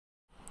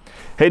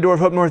Hey, Door of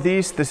Hope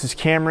Northeast, this is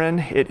Cameron.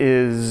 It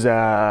is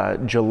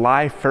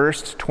July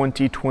 1st,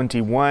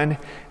 2021,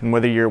 and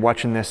whether you're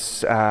watching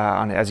this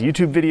as a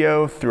YouTube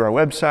video, through our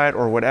website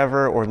or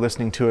whatever, or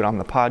listening to it on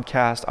the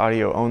podcast,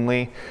 audio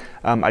only,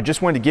 I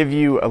just wanted to give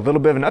you a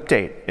little bit of an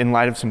update in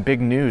light of some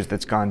big news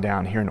that's gone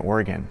down here in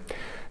Oregon.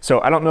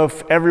 So I don't know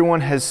if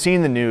everyone has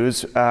seen the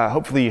news,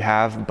 hopefully you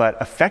have, but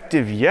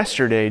effective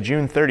yesterday,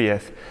 June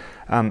 30th,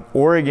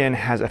 Oregon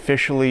has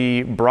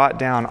officially brought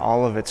down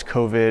all of its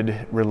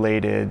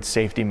COVID-related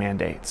safety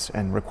mandates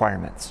and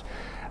requirements,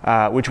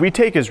 which we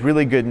take as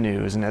really good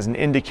news and as an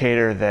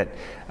indicator that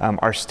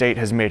our state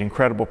has made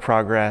incredible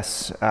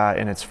progress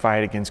in its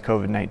fight against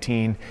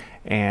COVID-19,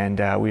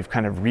 and we've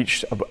kind of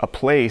reached a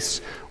place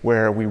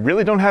where we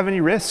really don't have any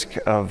risk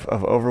of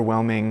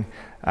overwhelming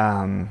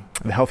the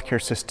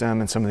healthcare system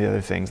and some of the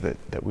other things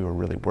that we were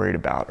really worried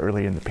about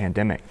early in the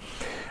pandemic.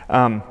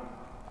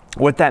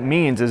 What that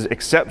means is,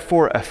 except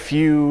for a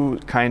few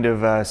kind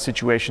of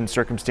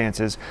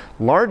circumstances,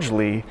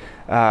 largely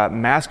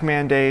mask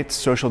mandates,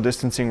 social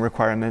distancing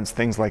requirements,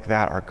 things like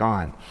that are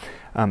gone.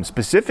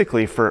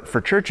 Specifically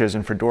for churches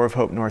and for Door of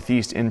Hope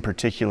Northeast in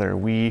particular,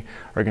 we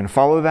are going to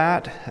follow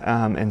that.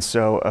 And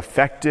so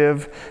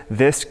effective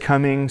this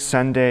coming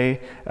Sunday,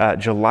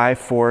 July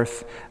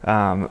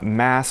 4th,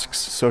 masks,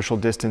 social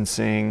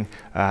distancing,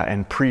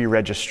 and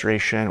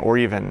pre-registration or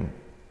even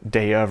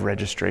day of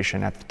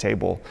registration at the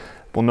table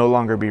will no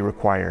longer be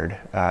required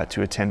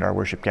to attend our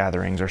worship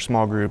gatherings or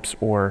small groups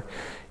or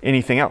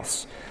anything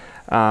else.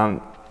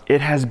 It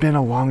has been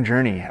a long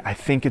journey. I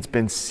think it's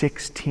been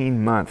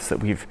 16 months that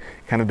we've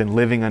kind of been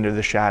living under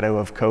the shadow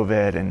of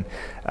COVID,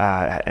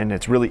 and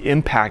it's really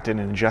impacted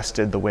and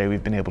adjusted the way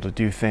we've been able to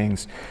do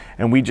things.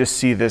 And we just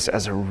see this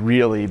as a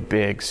really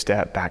big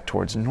step back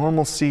towards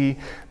normalcy,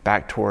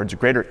 back towards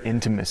greater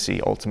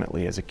intimacy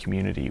ultimately as a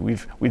community.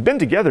 We've been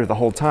together the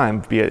whole time,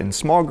 be it in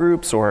small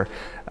groups or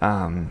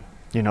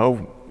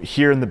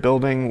here in the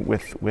building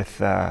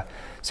with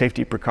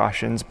safety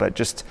precautions, but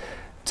just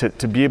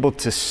to be able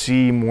to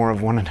see more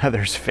of one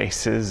another's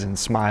faces and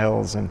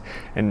smiles, and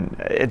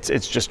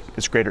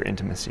it's greater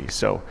intimacy.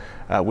 So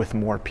with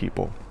more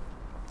people.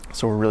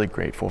 So we're really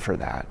grateful for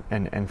that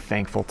and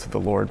thankful to the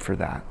Lord for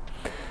that.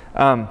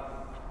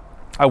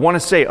 I want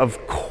to say,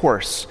 of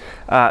course,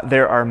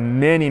 there are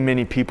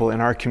many people in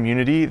our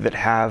community that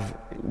have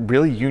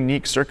really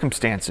unique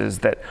circumstances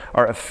that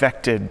are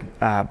affected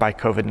by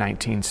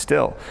COVID-19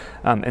 still.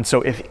 And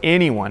so if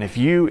anyone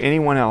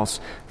else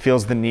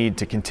feels the need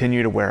to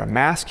continue to wear a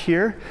mask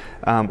here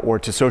or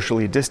to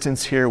socially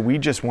distance here, we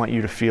just want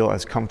you to feel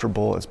as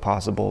comfortable as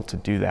possible to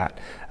do that.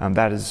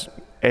 That is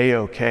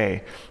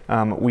A-okay.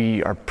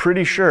 We are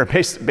pretty sure,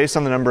 based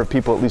on the number of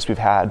people at least we've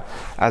had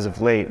as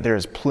of late, there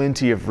is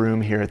plenty of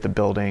room here at the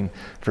building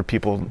for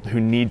people who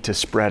need to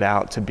spread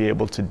out to be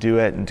able to do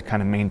it and to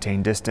kind of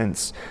maintain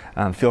distance.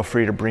 Feel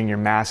free to bring your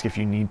mask if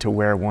you need to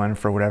wear one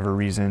for whatever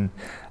reason.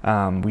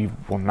 We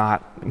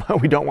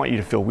don't want you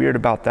to feel weird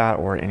about that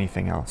or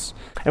anything else.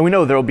 And we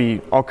know there'll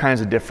be all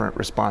kinds of different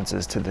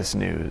responses to this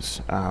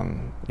news.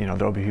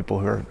 There'll be people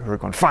who are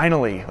going,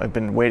 finally, I've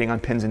been waiting on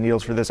pins and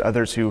needles for this.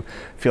 Others who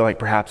feel like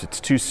perhaps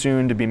it's too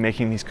soon to be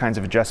making these kinds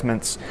of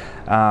adjustments.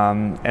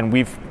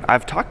 And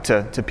I've talked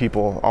to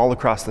people all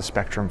across the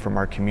spectrum from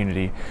our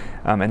community,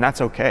 and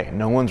that's okay.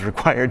 No one's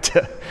required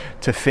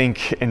to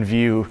think and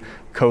view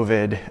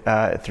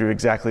COVID through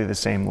exactly the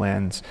same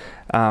lens.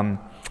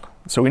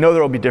 So we know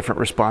there will be different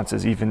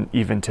responses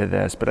even to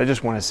this, but I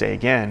just want to say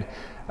again,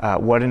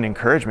 what an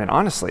encouragement,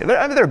 honestly. There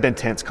have been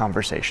tense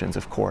conversations,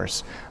 of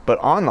course, but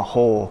on the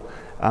whole,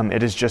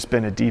 it has just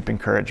been a deep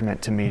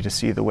encouragement to me to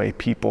see the way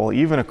people,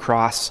 even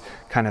across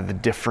kind of the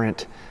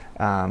different,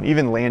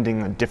 even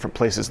landing in different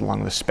places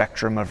along the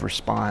spectrum of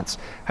response,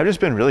 have just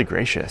been really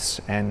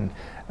gracious and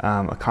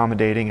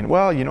accommodating. And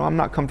I'm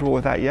not comfortable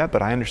with that yet,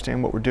 but I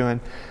understand what we're doing.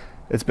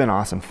 It's been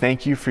awesome.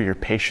 Thank you for your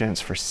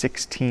patience for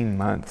 16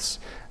 months.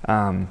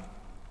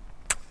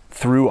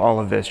 Through all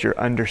of this, your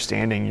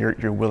understanding,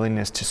 your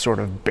willingness to sort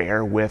of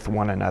bear with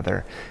one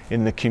another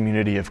in the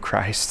community of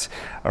Christ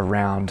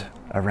around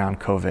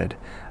COVID.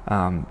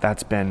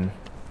 That's been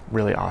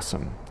really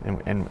awesome,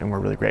 and we're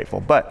really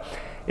grateful. But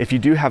if you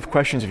do have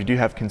questions, if you do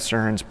have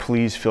concerns,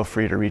 please feel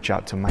free to reach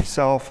out to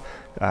myself,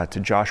 to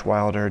Josh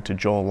Wilder, to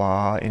Joel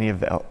Law, any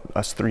of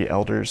us three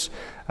elders,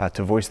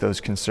 to voice those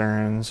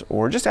concerns,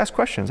 or just ask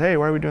questions. Hey,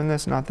 why are we doing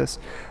this, not this?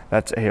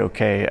 That's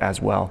A-okay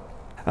as well.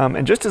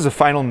 And just as a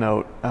final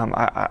note,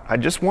 I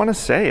just want to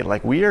say,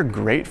 we are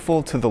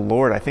grateful to the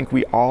Lord. I think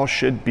we all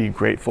should be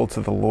grateful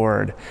to the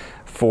Lord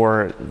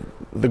for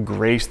the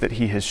grace that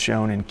He has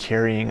shown in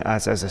carrying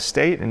us as a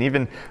state, and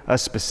even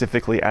us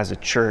specifically as a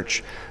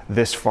church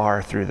this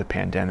far through the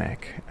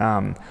pandemic.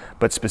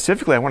 But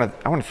specifically, I want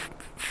to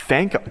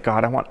thank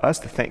God. I want us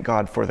to thank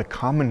God for the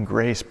common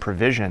grace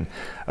provision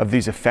of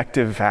these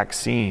effective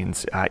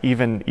vaccines,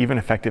 even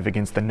effective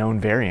against the known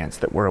variants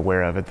that we're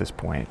aware of at this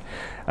point.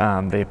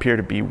 They appear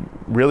to be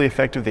really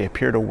effective. They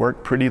appear to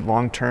work pretty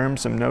long term.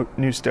 Some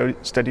new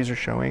studies are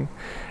showing,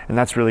 and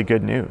that's really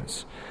good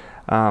news.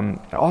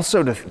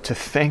 Also to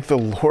thank the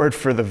Lord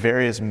for the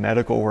various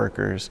medical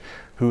workers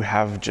who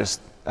have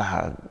just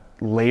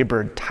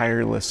labored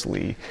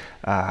tirelessly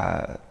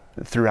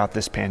throughout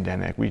this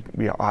pandemic.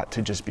 We ought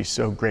to just be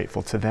so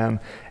grateful to them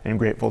and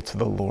grateful to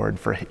the Lord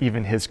for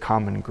even his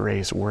common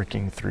grace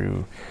working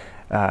through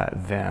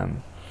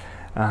them.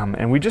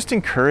 And we just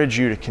encourage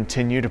you to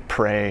continue to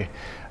pray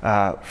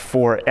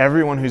for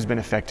everyone who's been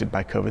affected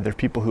by COVID. There are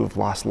people who have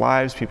lost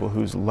lives, people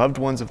whose loved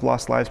ones have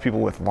lost lives, people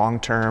with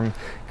long-term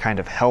kind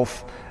of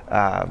health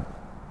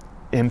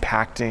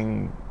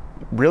impacting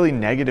really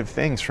negative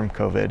things from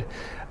COVID,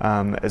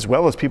 as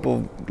well as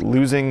people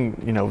losing,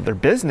 their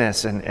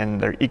business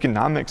and their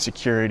economic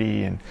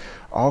security and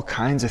all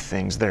kinds of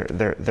things,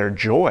 their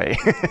joy.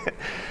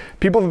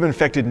 People have been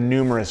affected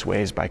numerous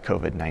ways by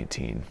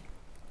COVID-19.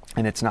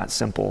 And it's not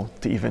simple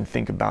to even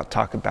think about,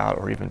 talk about,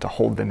 or even to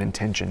hold them in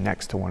tension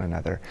next to one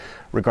another.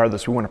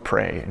 Regardless, we want to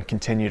pray and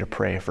continue to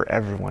pray for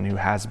everyone who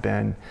has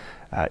been,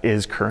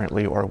 is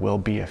currently, or will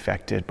be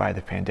affected by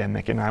the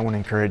pandemic. And I want to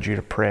encourage you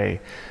to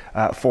pray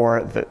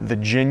for the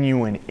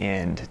genuine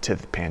end to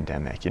the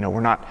pandemic.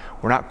 We're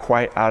not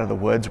quite out of the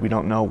woods. We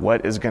don't know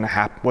what is going to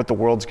happen, what the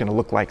world's going to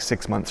look like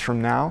 6 months from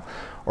now,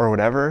 or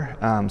whatever.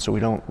 So we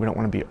don't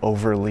want to be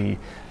overly,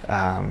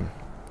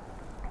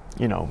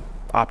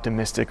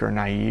 optimistic or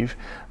naive,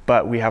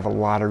 but we have a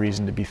lot of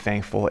reason to be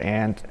thankful,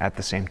 and at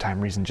the same time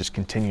reason just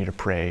continue to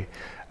pray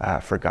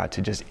for God to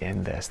just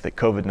end this, that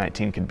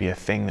COVID-19 could be a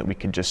thing that we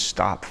could just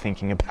stop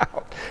thinking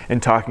about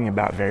and talking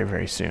about very,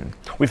 very soon.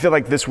 We feel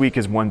like this week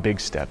is one big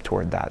step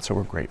toward that, so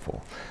we're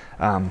grateful.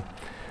 Well,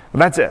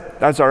 that's it.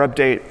 That's our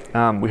update.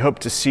 We hope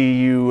to see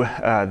you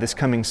this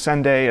coming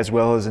Sunday, as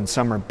well as in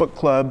summer book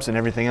clubs and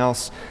everything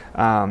else.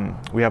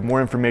 We have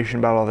more information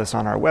about all this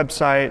on our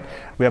website.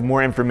 We have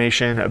more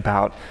information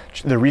about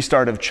the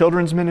restart of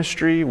children's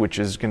ministry, which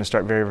is going to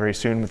start very, very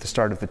soon with the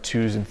start of the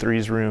 2s and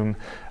 3s room,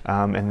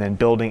 and then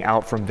building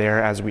out from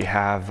there as we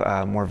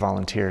have more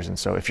volunteers. And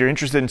so if you're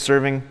interested in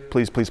serving,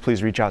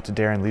 please reach out to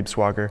Darren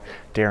Liebswager,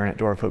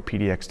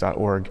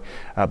 Darren@doorofhopepdx.org.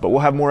 But we'll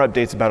have more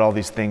updates about all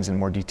these things in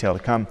more detail to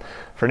come.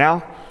 For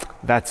now,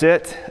 that's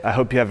it. I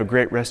hope you have a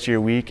great rest of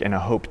your week, and I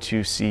hope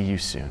to see you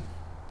soon.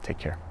 Take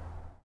care.